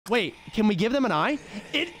Wait, can we give them an eye?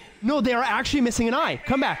 No, they are actually missing an eye.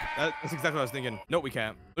 Come back. That's exactly what I was thinking. Nope, we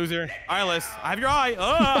can't. Loser. Eyeless. I have your eye.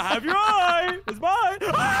 I have your eye. It's mine.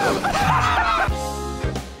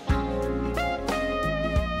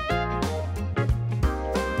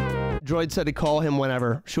 Droid said to call him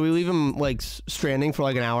whenever. Should we leave him, like, stranding for,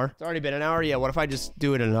 like, an hour? It's already been an hour? Yeah, what if I just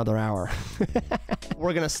do it in another hour?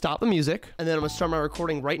 We're gonna stop the music, and then I'm gonna start my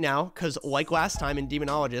recording right now, because, like last time in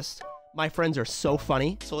Demonologist, my friends are so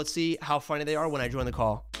funny. So let's see how funny they are when I join the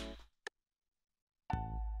call.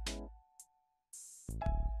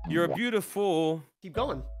 You're beautiful. Keep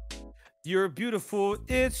going. You're beautiful.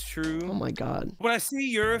 It's true. Oh my God. When I see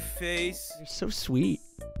your face, You're so sweet.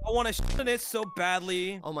 I want to shit on it so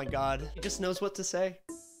badly. Oh my God. He just knows what to say.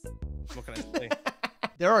 What can I say?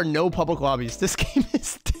 There are no public lobbies. This game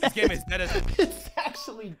is dead. This game is dead as... It's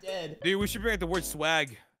actually dead. Dude, we should bring back the word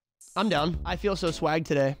swag. I'm down. I feel so swag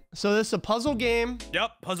today. So this is a puzzle game.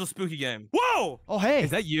 Yep, puzzle spooky game. Whoa! Oh, hey.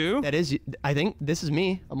 Is that you? That is, I think this is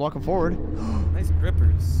me. I'm walking forward. Nice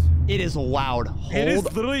grippers. It is loud. Hold It is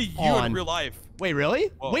literally you on. in real life. Wait,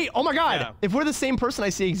 really? Whoa. Wait, oh my God. Yeah. If we're the same person, I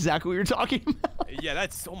see exactly what you're talking about. Yeah,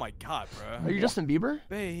 that's, oh my God, bro. Are you Justin Bieber?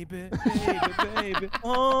 Baby, baby.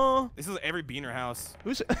 Oh. This is every beaner house.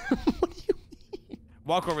 Who's, what do you mean?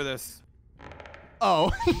 Walk over this.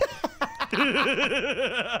 Oh.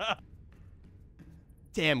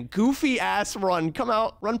 Damn, goofy ass run. Come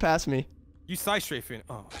out, run past me. You side strafing.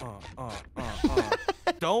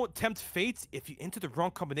 Don't tempt fate. If you enter the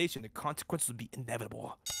wrong combination, the consequences will be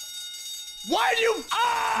inevitable. Why did you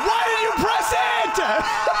press it?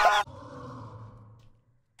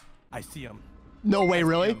 I see him. No way,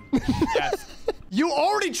 really? Yes. You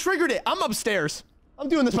already triggered it. I'm upstairs. I'm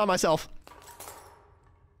doing this by myself.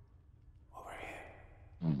 Over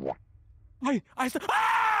here. I said,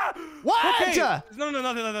 ah! What? Okay. No,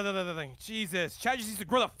 nothing. Jesus, Chad just needs to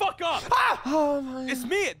grow the fuck up. Ah! Oh my. It's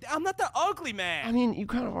me. I'm not that ugly, man. I mean, you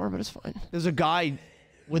kind of are, but it's fine. There's a guy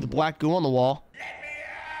with black goo on the wall.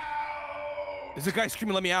 There's a guy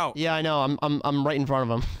screaming, "Let me out!" Yeah, I know. I'm right in front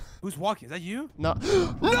of him. Who's walking? Is that you? No.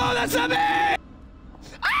 No, that's not me! Ah!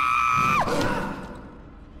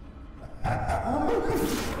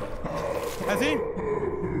 Has he?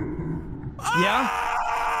 Yeah.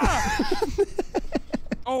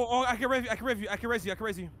 Oh, I can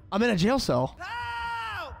raise you. I'm in a jail cell.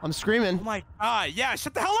 Help! I'm screaming. Oh my God! Yeah,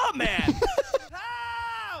 shut the hell up, man!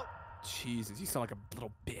 Help! Jesus, you sound like a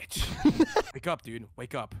little bitch. Wake up, dude.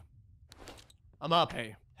 Wake up. I'm up.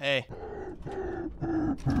 Hey. Hey.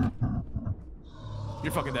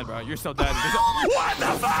 You're fucking dead, bro. You're so dead. What the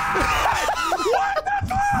fuck? What the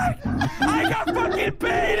fuck? I got fucking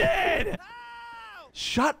baited!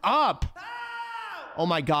 Shut up. Oh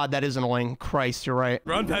my God, that is annoying. Christ, you're right.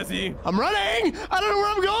 Run, Pezzy. I'm running. I don't know where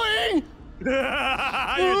I'm going.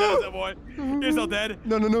 You're dead, boy. You're so dead.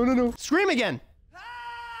 No. Scream again.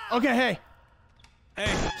 Okay, hey.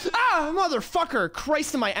 Hey. Ah, motherfucker.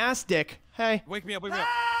 Christ in my ass, dick. Hey. Wake me up.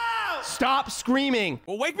 Stop screaming.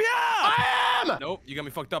 Well, wake me up. I am. Nope, you got me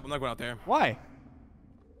fucked up. I'm not going out there. Why?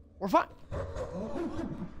 We're fine.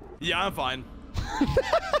 Yeah, I'm fine.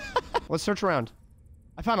 Let's search around.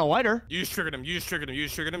 I found a lighter. You just triggered him.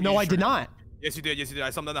 No, I did not. Yes, you did. I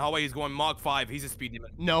saw him down the hallway. He's going Mach 5. He's a speed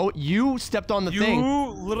demon. No, you stepped on the thing. You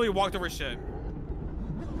literally walked over shit.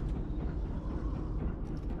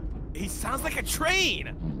 He sounds like a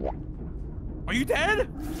train. Are you dead?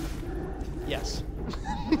 Yes.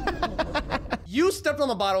 You stepped on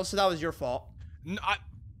the bottle, so that was your fault. No,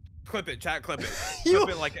 clip it, chat. Clip it.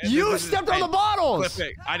 You stepped on the bottles. Clip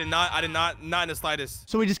it. I did not. Not in the slightest.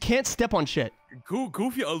 So we just can't step on shit.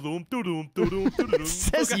 Goofy alum.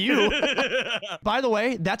 Says you. By the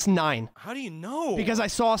way, that's 9. How do you know? Because I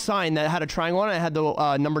saw a sign that had a triangle on it and it had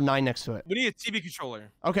the number 9 next to it. We need a TV controller.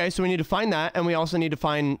 Okay, so we need to find that, and we also need to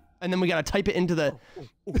find, and then we gotta type it into the.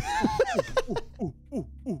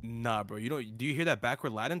 Nah, bro. Do you hear that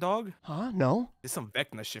backward Latin, dog? Huh? No. There's some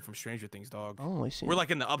Vecna shit from Stranger Things, dog. Oh, I see. We're like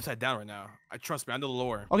in the upside down right now. Trust me, I know the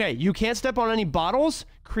lore. Okay, you can't step on any bottles,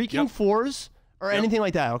 creaking floors, or anything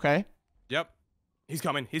like that. Okay. Yep. He's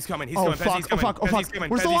coming. Oh fuck! Oh fuck!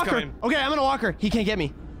 Where's the locker? Okay, I'm in a locker. He can't get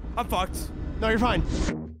me. I'm fucked. No, you're fine.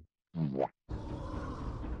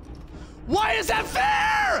 Why is that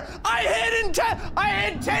fair? I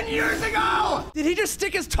hid 10 years ago. Did he just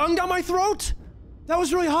stick his tongue down my throat? That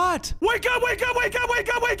was really hot. Wake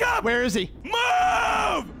up! Where is he? Move!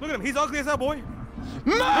 Look at him. He's ugly as hell, boy.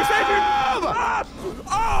 Move! We're safe here.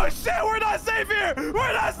 Oh shit! We're not safe here.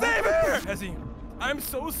 Pezzy, I'm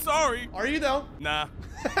so sorry. Are you though? Nah.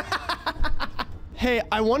 Hey,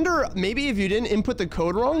 I wonder maybe if you didn't input the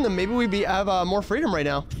code wrong, then maybe we'd have more freedom right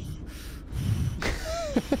now.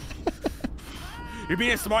 You're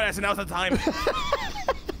being a smart ass and now's the time.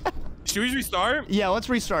 Should we restart? Yeah, let's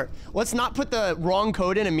restart. Let's not put the wrong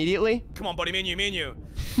code in immediately. Come on, buddy. Me and you.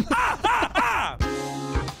 Ah!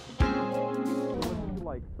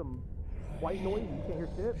 Like some white noise. You can't hear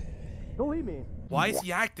shit. Don't leave me. Why is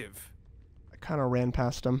he active? I kind of ran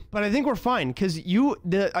past him, but I think we're fine because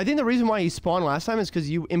I think the reason why he spawned last time is because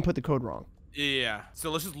you input the code wrong. Yeah.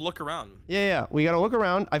 So let's just look around. Yeah. We gotta look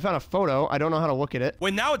around. I found a photo. I don't know how to look at it.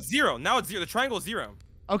 Wait, now it's 0. Now it's 0. The triangle is 0.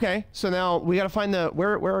 Okay, so now we gotta find the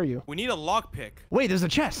where are you? We need a lockpick. Wait, there's a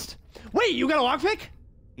chest. Wait, you got a lockpick?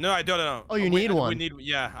 No, I don't know. Oh, you need one. We need,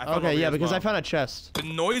 yeah. I found okay, yeah, as because well. I found a chest. The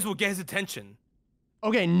noise will get his attention.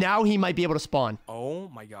 Okay, now he might be able to spawn. Oh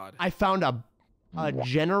my god. I found a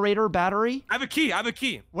generator battery. I have a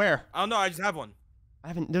key. Where? I don't know. I just have one. I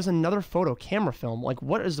haven't. There's another photo camera film. Like,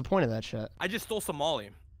 what is the point of that shit? I just stole some Molly.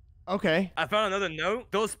 Okay. I found another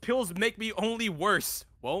note. Those pills make me only worse.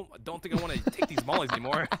 Well, I don't think I want to take these Mollies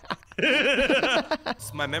anymore.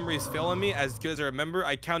 My memory is failing me. As good as I remember,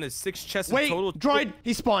 I counted 6 chests in total. Wait, Droid,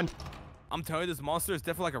 he spawned. I'm telling you, this monster is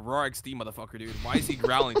definitely like a raw XD motherfucker, dude. Why is he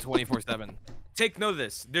growling 24/7? Take note of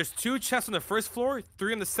this. There's 2 chests on the first floor,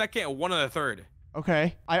 3 on the second, and 1 on the third.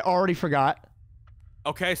 Okay, I already forgot.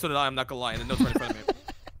 Okay, so did I. I'm not gonna lie. And the note's right in front of me.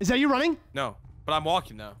 Is that you running? No, but I'm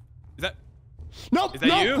walking now. Is that? Nope. Is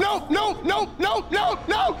that you? No. There's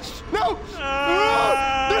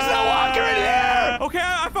no walker in here. Okay,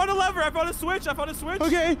 I found a lever. I found a switch.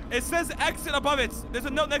 Okay. It says exit above it. There's a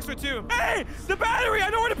note next to it too. Hey, the battery. I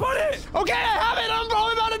know where to put it. Okay, I have it. I'm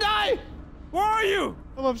probably about to die. Where are you?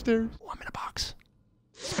 I'm upstairs. Oh, I'm in a box.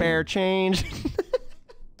 Spare change.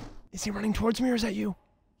 Is he running towards me or is that you?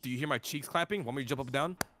 Do you hear my cheeks clapping? Want me to jump up and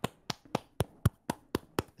down?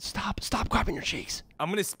 Stop clapping your cheeks. I'm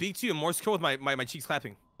gonna speak to you in Morse code with my cheeks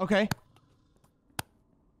clapping. Okay.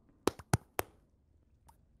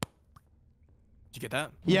 Did you get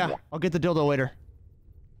that? Yeah, I'll get the dildo later.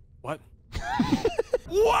 What?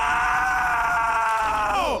 Wow!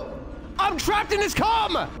 I'm trapped in his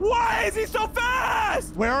comm! Why is he so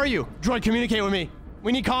fast? Where are you? Droid, communicate with me.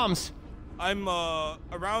 We need comms. I'm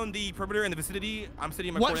around the perimeter in the vicinity. I'm sitting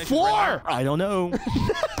in my What floor? Right, I don't know.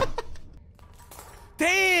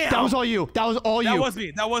 Damn! That was all you. That was all you.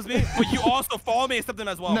 That was me. But you also follow me and stepped in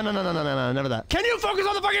as well. No, never that. Can you focus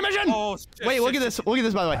on the fucking mission? Oh, shit, Wait, shit, look at this. Look at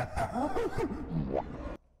this, by the way.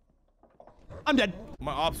 I'm dead.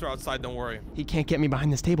 My ops are outside, don't worry. He can't get me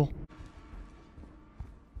behind this table.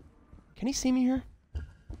 Can he see me here?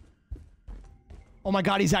 Oh my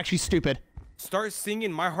god, he's actually stupid. Start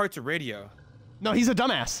singing My Heart's a Radio. No, he's a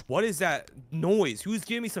dumbass. What is that noise? Who's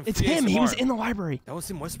giving me some It's free him. ASMR? He was in the library. That was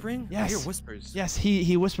him whispering? Yes. I hear whispers. Yes,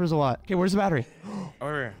 he whispers a lot. Okay, where's the battery? Oh,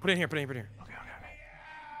 right. Put it in here. Okay.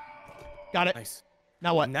 Got it. Nice.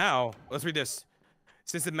 Now what? Now, let's read this.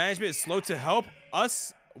 Since the management is slow to help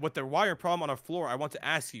us with the wire problem on our floor, I want to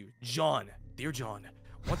ask you, John, dear John,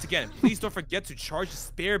 once again, please don't forget to charge the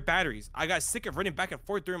spare batteries. I got sick of running back and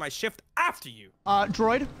forth during my shift after you.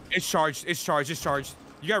 Droid? It's charged.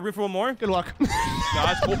 You got room for one more? Good luck. No,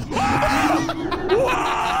 that's cool.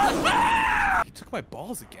 He took my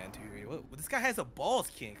balls again, dude. This guy has a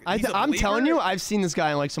balls kink. I'm telling you, I've seen this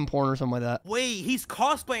guy in like some porn or something like that. Wait, he's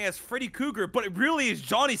cosplaying as Freddy Krueger, but it really is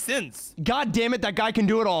Johnny Sins. God damn it, that guy can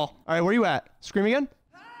do it all. All right, where you at? Scream again?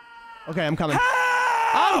 Okay, I'm coming. Help!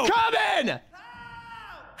 I'm coming!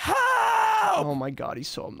 Help! Oh my god, he's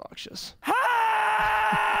so obnoxious. Help!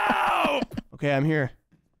 Okay, I'm here.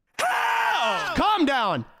 Help! Calm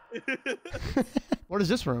down! What is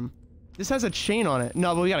this room? This has a chain on it.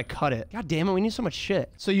 No, but we gotta cut it. God damn it, we need so much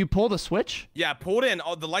shit. So you pull the switch? Yeah, pulled in.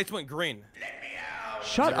 Oh, the lights went green.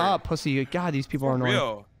 Shut up, pussy. God, these people are annoying.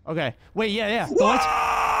 Real. Okay. Wait, yeah. The Whoa!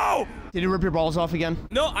 lights... Did he rip your balls off again?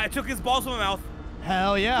 No, I took his balls from my mouth.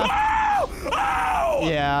 Hell yeah. Whoa! Oh!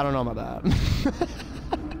 Yeah, I don't know about that.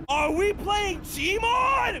 Are we playing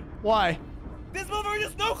Gmon? Why? This motherfucker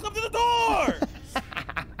just no clipped to the door.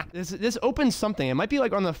 This opens something. It might be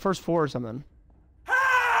like on the first floor or something.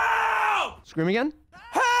 Help! Scream again?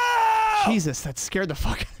 Help! Jesus, that scared the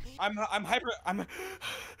fuck out of me. I'm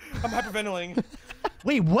hyperventilating.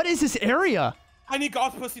 Wait, what is this area? I need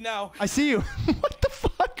God's pussy now. I see you. What the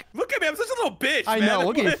fuck? Look at me, I'm such a little bitch, I man. know,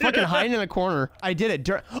 look at you fucking hiding in a corner. I did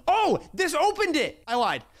it oh, this opened it. I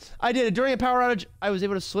lied. I did it during a power outage. I was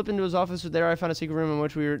able to slip into his office. There I found a secret room in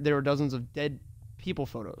which there were dozens of dead people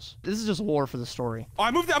photos. This is just lore for the story. Oh,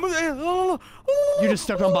 I moved it. You just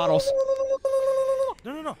stepped on bottles.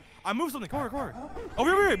 No. I moved something. Come here.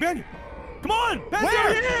 Over here, behind you. Come on, Pezzy, Where?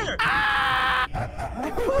 over here.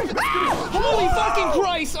 Holy fucking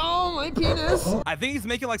Christ! Oh, my penis. I think he's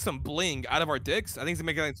making like some bling out of our dicks. I think he's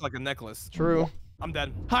making it like a necklace. True. I'm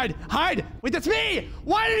dead. Hide! Hide! Wait, that's me!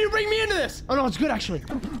 Why did you bring me into this? Oh no, it's good actually.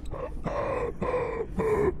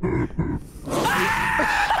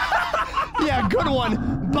 Yeah, good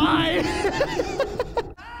one. Bye.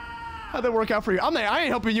 How'd that work out for you? I ain't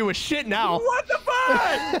helping you with shit now. What the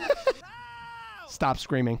fuck? Stop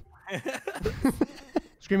screaming.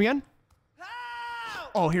 Scream again?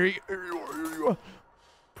 Oh, here you are.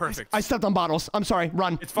 Perfect. I stepped on bottles. I'm sorry.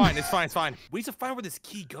 Run. It's fine. It's fine. It's fine. We need to find where this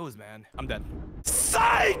key goes, man. I'm dead.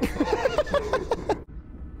 Psych!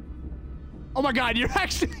 Oh my God, you're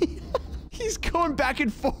actually... He's going back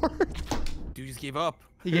and forth. Dude just gave up.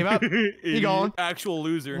 He gave up? He gone? Actual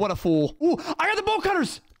loser. What a fool. Ooh, I got the bolt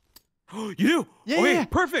cutters. You do? Yeah, okay, yeah.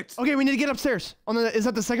 Perfect. Okay, we need to get upstairs. Is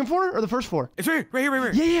that the second floor or the first floor? It's right here,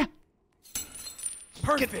 right here. Yeah, yeah.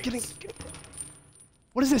 Perfect. Get in.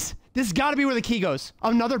 What is this? This has got to be where the key goes.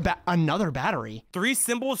 Another battery. 3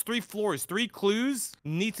 symbols, 3 floors, 3 clues.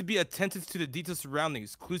 Need to be attentive to the detailed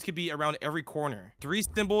surroundings. Clues can be around every corner. 3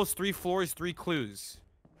 symbols, 3 floors, 3 clues.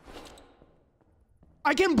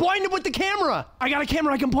 I can blind him with the camera. I got a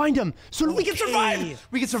camera. I can blind him, so we can survive.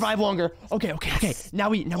 We can survive longer. Okay. Now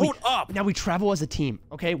we travel as a team.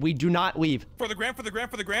 Okay, we do not leave. For the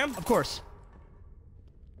gram. Of course.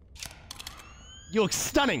 You look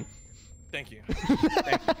stunning. Thank you.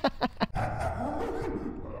 Thank you.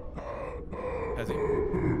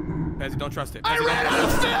 Pezzy, don't trust it. Pezzy, I ran out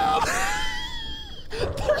of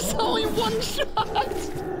film. There's only one shot.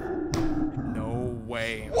 No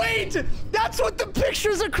way. Wait, that's what the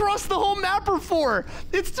pictures across the whole map are for.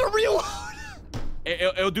 It's to reload.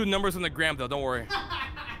 It'll do numbers on the gram though. Don't worry.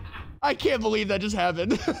 I can't believe that just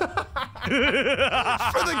happened. For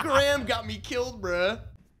the gram got me killed, bruh.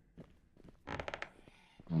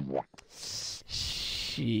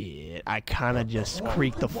 Shit, I kind of just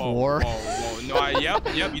creaked the floor. Whoa. No, yep,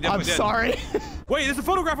 you definitely I'm did. sorry. Wait, there's a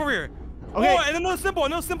photograph over here. Okay. Oh, and another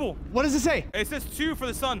symbol, What does it say? It says 2 for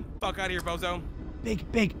the sun. Fuck out of here, bozo.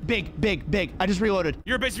 Big. I just reloaded.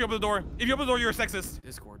 You're a bitch if you open the door. If you open the door, you're a sexist.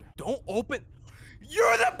 Discord. Don't open.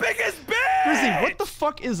 You're the biggest bitch! Grizzy, what the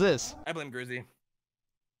fuck is this? I blame Grizzy.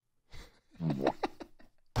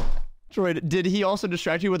 Droid, did he also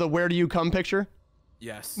distract you with a where do you come picture?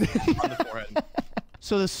 Yes, on the forehead.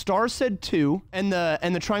 So the star said 2, and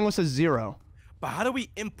the triangle says 0. But how do we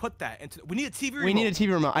input that into? We need a TV remote. We need a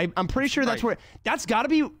TV remote. I'm pretty sure that's where. That's got to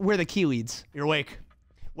be where the key leads. You're awake.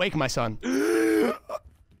 Wake, my son. Oh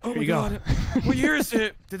Here my you God. go. What year is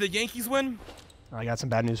it? Did the Yankees win? I got some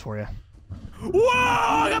bad news for you. Whoa!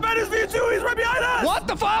 I got bad news for you too. He's right behind us. What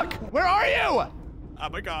the fuck? Where are you? Oh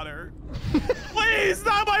my God, her. Please,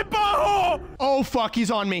 not my butthole. Oh fuck, he's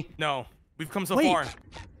on me. No, we've come so far.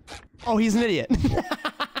 Oh, he's an idiot.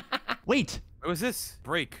 Wait. What was this?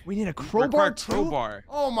 Break. We need a crowbar too? Crowbar.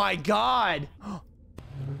 Oh my God.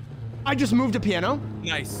 I just moved a piano.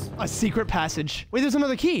 Nice. A secret passage. Wait, there's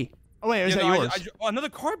another key. Oh wait, is that yours? Another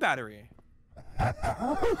car battery.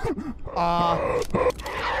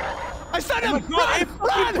 I stunned him!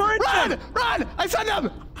 Run! I stunned him!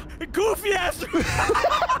 Goofy ass!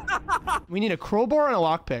 We need a crowbar and a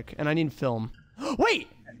lockpick, and I need film. Wait!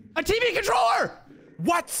 A TV controller!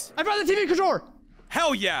 What? I found the TV controller!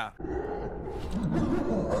 Hell yeah!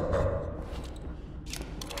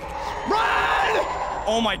 Run!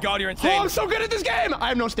 Oh my God, you're insane. Oh, I'm so good at this game! I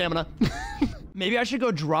have no stamina. Maybe I should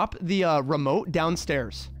go drop the remote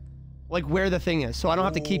downstairs. Like where the thing is, so I don't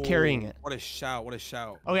have to keep carrying it. What a shout, what a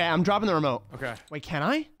shout. Okay, I'm dropping the remote. Okay. Wait, can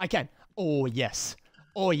I? I can. Oh, yes.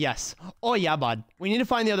 Oh, yes. Oh, yeah, bud. We need to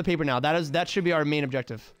find the other paper now. That should be our main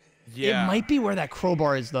objective. Yeah. It might be where that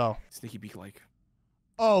crowbar is, though. Sneaky beak like.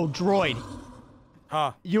 Oh, Droid.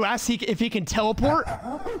 Huh. You asked if he can teleport?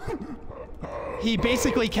 He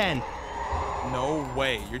basically can. No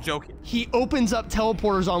way. You're joking. He opens up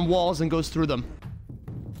teleporters on walls and goes through them.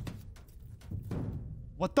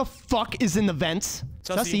 What the fuck is in the vents?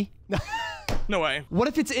 Sussy. No way. What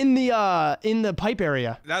if it's in the pipe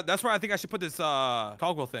area? That's where I think I should put this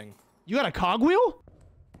cogwheel thing. You got a cogwheel?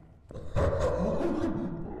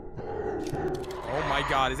 Oh my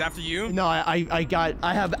God, is that after you? No, I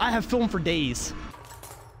have film for days.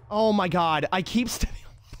 Oh my God, I keep stepping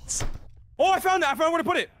on bottles. Oh, I found it. I found where to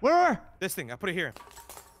put it. Where? This thing. I put it here.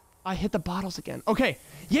 I hit the bottles again. Okay.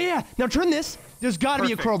 Yeah. Now turn this. There's gotta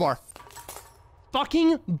be a crowbar.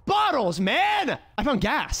 Fucking bottles, man! I found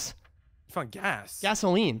gas. You found gas?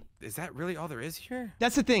 Gasoline. Is that really all there is here?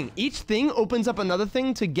 That's the thing. Each thing opens up another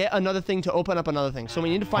thing to get another thing to open up another thing. So we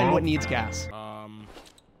need to find what needs gas. I'll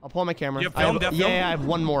pull out my camera. You have film? Yeah, I have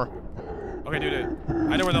one more. Okay, dude.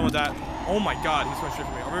 I know we're done with that. Oh my God, he's going straight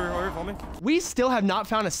for me. Over here, follow me. We still have not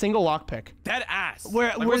found a single lockpick. Dead ass.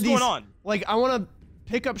 What's going on? Like, I want to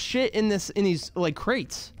pick up shit in these like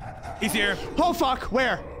crates. He's here. Oh fuck,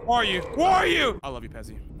 where? Where are you? Where are you? I love you,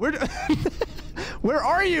 Pezzy. Where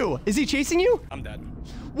are you? Is he chasing you? I'm dead.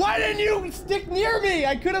 Why didn't you stick near me?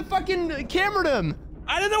 I could have fucking cambered him.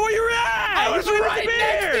 I didn't know where you were at. I was right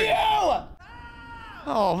next to you.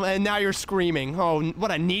 Oh, and now you're screaming. Oh,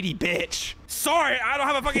 what a needy bitch. Sorry, I don't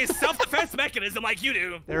have a fucking self-defense mechanism like you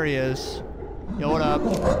do. There he is. Yo, what up?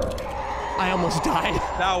 I almost died.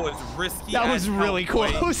 That was risky. That was really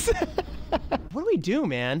close. What do we do,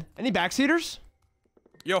 man? Any backseaters?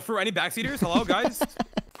 Yo, for any backseaters? Hello, guys?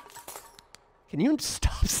 Can you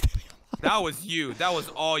stop standing alive? That was you. That was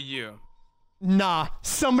all you. Nah,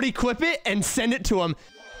 somebody clip it and send it to him.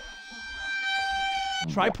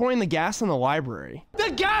 Try pouring the gas in the library. The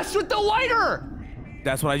gas with the lighter!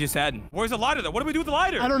 That's what I just said. Where's the lighter though? What do we do with the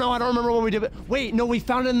lighter? I don't know. I don't remember what we did. Wait, no, we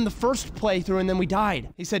found it in the first playthrough and then we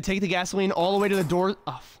died. He said take the gasoline all the way to the door.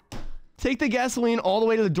 Oh, take the gasoline all the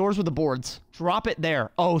way to the doors with the boards. Drop it there.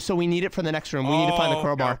 Oh, so we need it for the next room. We need to find the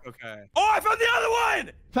crowbar. Okay. Oh, I found the other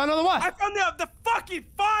one! Found another what? I found the fucking,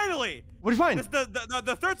 finally! What did you find?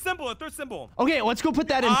 The third symbol, the third symbol. Okay, let's go put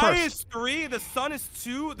that in I first. is 3, the sun is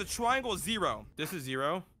 2, the triangle is 0. This is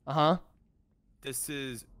 0. Uh-huh. This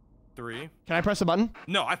is 3. Can I press a button?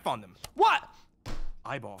 No, I found them. What?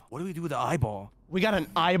 Eyeball. What do we do with the eyeball? We got an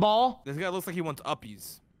eyeball? This guy looks like he wants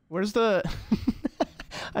uppies. Where's the...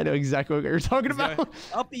 I know exactly what you're talking about.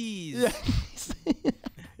 Uppies.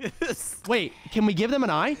 Yeah. Wait, can we give them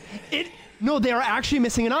an eye? No, they are actually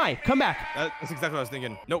missing an eye. Come back. That's exactly what I was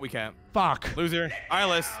thinking. Nope, we can't. Fuck. Loser.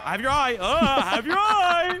 Eyeless. I have your eye. I have your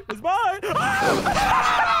eye. It's mine.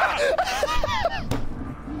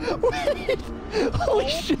 Wait. Holy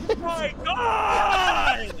shit. Oh my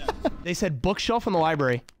god! They said bookshelf in the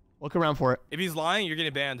library. Look around for it. If he's lying, you're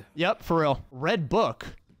getting banned. Yep, for real. Red book.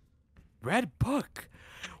 Red book?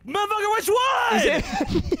 Motherfucker, which one? Is it?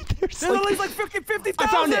 There's like 50,000.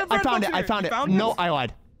 I found it. No, I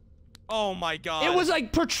lied. Oh my god. It was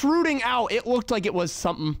like protruding out. It looked like it was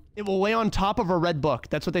something. It will lay on top of a red book.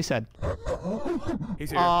 That's what they said. He's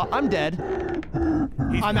here. I'm dead.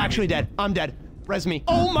 I'm actually dead. I'm dead. Res me.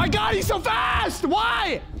 Oh my god, he's so fast!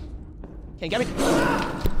 Why? Can't get me.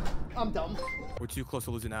 I'm dumb. We're too close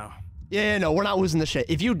to losing now. Yeah, no, we're not losing this shit.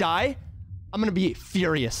 If you die, I'm gonna be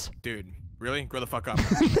furious. Dude, really? Grow the fuck up.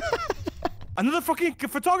 Another fucking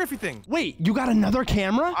photography thing. Wait, you got another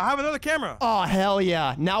camera? I have another camera. Oh, hell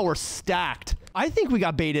yeah. Now we're stacked. I think we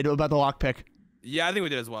got baited about the lockpick. Yeah, I think we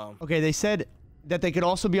did as well. Okay, they said that they could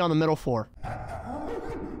also be on the middle floor.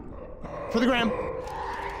 For the gram.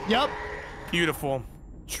 Yep. Beautiful.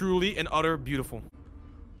 Truly and utter beautiful.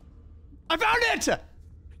 I found it!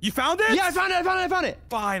 You found it? Yeah, I found it.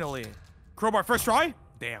 Finally. Crowbar, first try?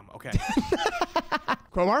 Damn, okay.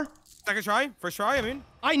 Crowbar? Second try? First try, I mean?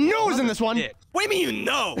 I knew it was in this one. What do you mean you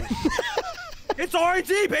know? It's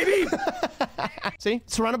RNG, baby! See?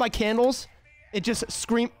 Surrounded by candles. It just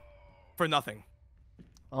scream... For nothing.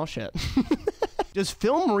 Oh, shit. Does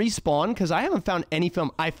film respawn? Because I haven't found any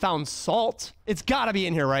film. I found salt. It's gotta be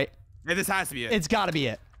in here, right? Yeah, this has to be it. It's gotta be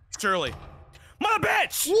it. Surely. Mother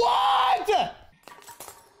bitch! What?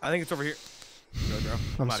 I think it's over here. Go,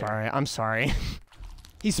 bro. I'm sorry.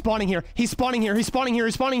 He's spawning here. He's spawning here.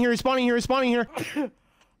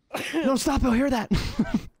 No, stop. I'll hear that.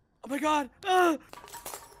 Oh my god.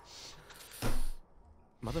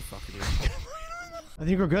 Motherfucker, dude. I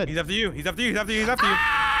think we're good. He's after you.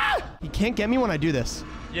 He can't get me when I do this.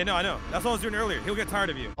 Yeah, no, I know. That's what I was doing earlier. He'll get tired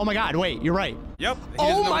of you. Oh my god, wait, you're right. Yep.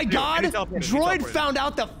 Oh my god, Droid found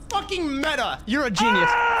out the fucking meta. You're a genius.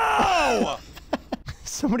 Oh!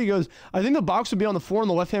 Somebody goes, I think the box would be on the floor in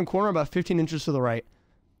the left-hand corner about 15 inches to the right.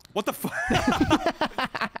 What the fuck?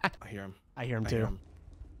 I hear him. I hear him too.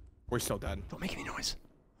 We're so dead. Don't make any noise.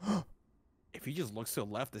 If he just looks to the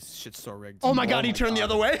left, this shit's so rigged. Oh my god, he turned the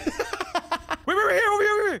other way. Wait, over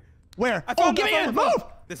here. Where? Oh, get me in, move!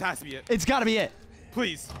 This has to be it. It's gotta be it.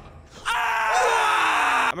 Please.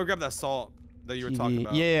 I'm gonna grab that salt that you were talking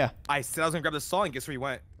about. Yeah. I said I was gonna grab the salt, and guess where he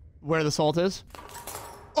went? Where the salt is?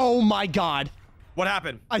 Oh my god. What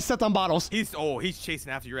happened? I stepped on bottles. He's chasing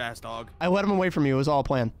after your ass, dog. I let him away from you. It was all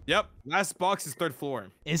planned. Yep. Last box is 3rd floor.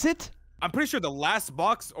 Is it? I'm pretty sure the last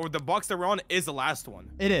box, or the box that we're on, is the last one.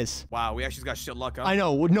 It is. Wow, we actually got shit luck, huh? I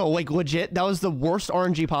know. No, like legit. That was the worst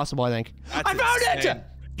RNG possible, I think. That's I found insane. it!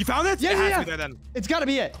 You found it? Yeah, it has yeah. to be there, then. It's gotta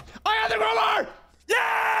be it. I have the crowbar!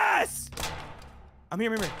 Yes! I'm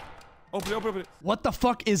here. Open it. What the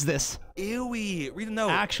fuck is this? Ewy. Read the note.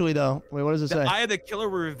 Actually, though. Wait, what does it say? The eye of the killer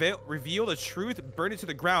will reveal the truth, burn it to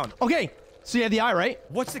the ground. Okay, so you have the eye, right?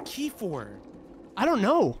 What's the key for? I don't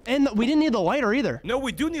know. And we didn't need the lighter either. No,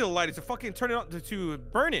 we do need a lighter to fucking turn it on to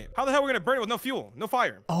burn it. How the hell are we gonna burn it with no fuel, no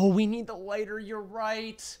fire? Oh, we need the lighter. You're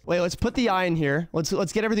right. Wait, let's put the eye in here.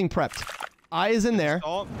 Let's get everything prepped. Eye is in there.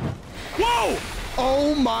 Oh. Whoa!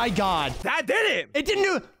 Oh my God. That did it! It didn't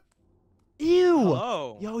do. Ew.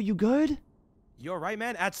 Hello. Yo, you good? You're right,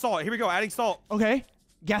 man. Add salt. Here we go. Adding salt. Okay.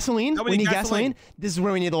 Gasoline. No, we need gasoline. This is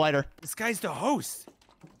where we need the lighter. This guy's the host.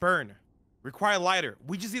 Burn. Require lighter.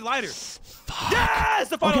 We just need lighter. Fuck. Yes!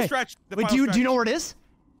 The final stretch. Wait, do you know where it is?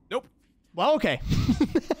 Nope. Well, okay.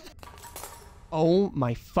 Oh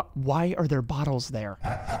my fuck. Why are there bottles there?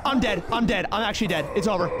 I'm dead. I'm dead. I'm actually dead. It's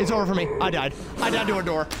over. It's over for me. I died. I died to a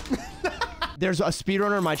door. There's a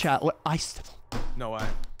speedrunner in my chat. No way.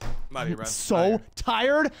 I'm out of here, bro. So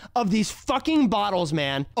tired of these fucking bottles,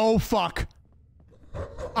 man. Oh fuck.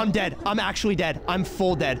 I'm dead. I'm actually dead. I'm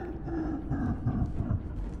full dead.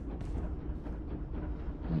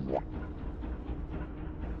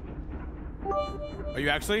 Are you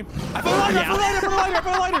actually? I found a lighter! Yeah. I found a lighter! I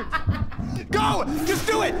found a lighter! Go! Just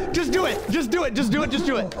do it! Just do it! Just do it! Just do it! Just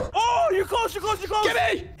do it! Oh, you're close! You're close! You're close!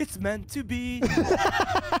 Get me! It's meant to be.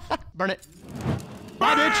 Burn it.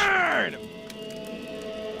 Bye, bitch! Burn!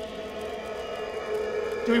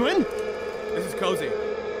 Do we win? This is cozy.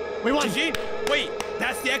 We won. GG. Wait,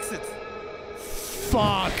 that's the exit.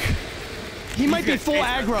 Fuck. He might be full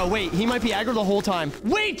aggro. Wait, he might be aggro the whole time.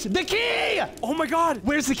 Wait, the key! Oh my God.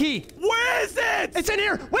 Where's the key? Where is it? It's in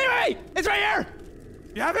here. Wait. It's right here.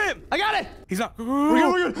 You have it? I got it. He's not.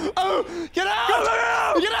 We're good. Oh, get out. Go.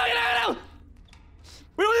 Get out.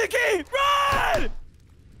 We don't need the key. Run!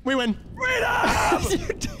 We win.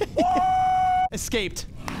 Freedom! Escaped.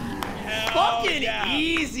 Hell Fucking yeah.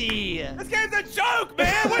 easy. This game's a joke,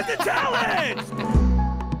 man. Where's the